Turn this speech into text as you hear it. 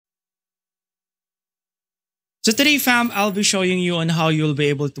So today, fam, I'll be showing you on how you'll be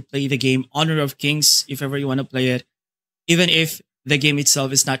able to play the game Honor of Kings if ever you want to play it, even if the game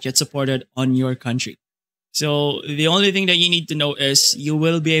itself is not yet supported on your country. So the only thing that you need to know is you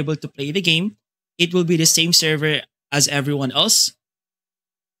will be able to play the game. It will be the same server as everyone else.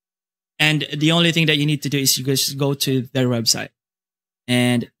 And the only thing that you need to do is you just go to their website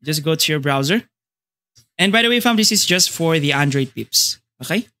and just go to your browser. And by the way, fam, this is just for the Android peeps.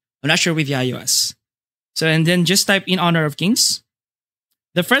 Okay? I'm not sure with the iOS. So, and then just type in Honor of Kings.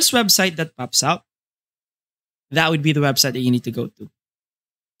 The first website that pops out, that would be the website that you need to go to.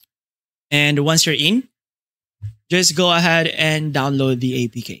 And once you're in, just go ahead and download the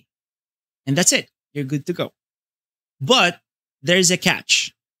APK. And that's it. You're good to go. But there's a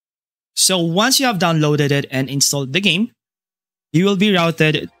catch. So once you have downloaded it and installed the game, you will be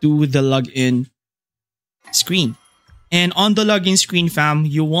routed to the login screen. And on the login screen, fam,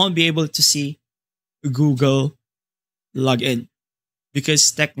 you won't be able to see Google login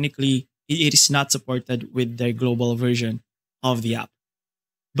because technically it is not supported with their global version of the app.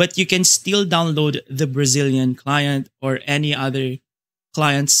 But you can still download the Brazilian client or any other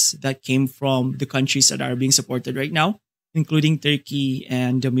clients that came from the countries that are being supported right now, including Turkey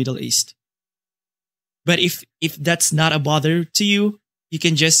and the Middle East. But if that's not a bother to you, you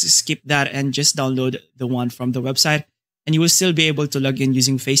can just skip that and just download the one from the website, and you will still be able to log in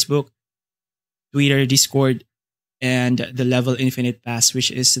using Facebook, Twitter, Discord, and the Level Infinite Pass, which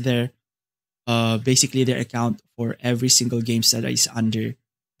is their basically their account for every single games that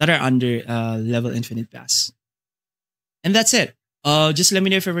are under Level Infinite Pass. And that's it. Just let me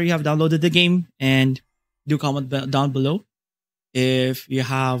know if ever you have downloaded the game, and do comment down below if you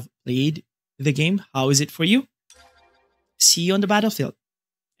have played the game. How is it for you? See you on the battlefield.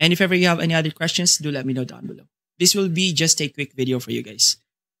 And if ever you have any other questions, do let me know down below. This will be just a quick video for you guys.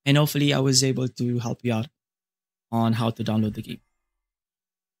 And hopefully I was able to help you out on how to download the game.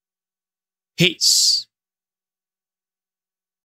 Peace.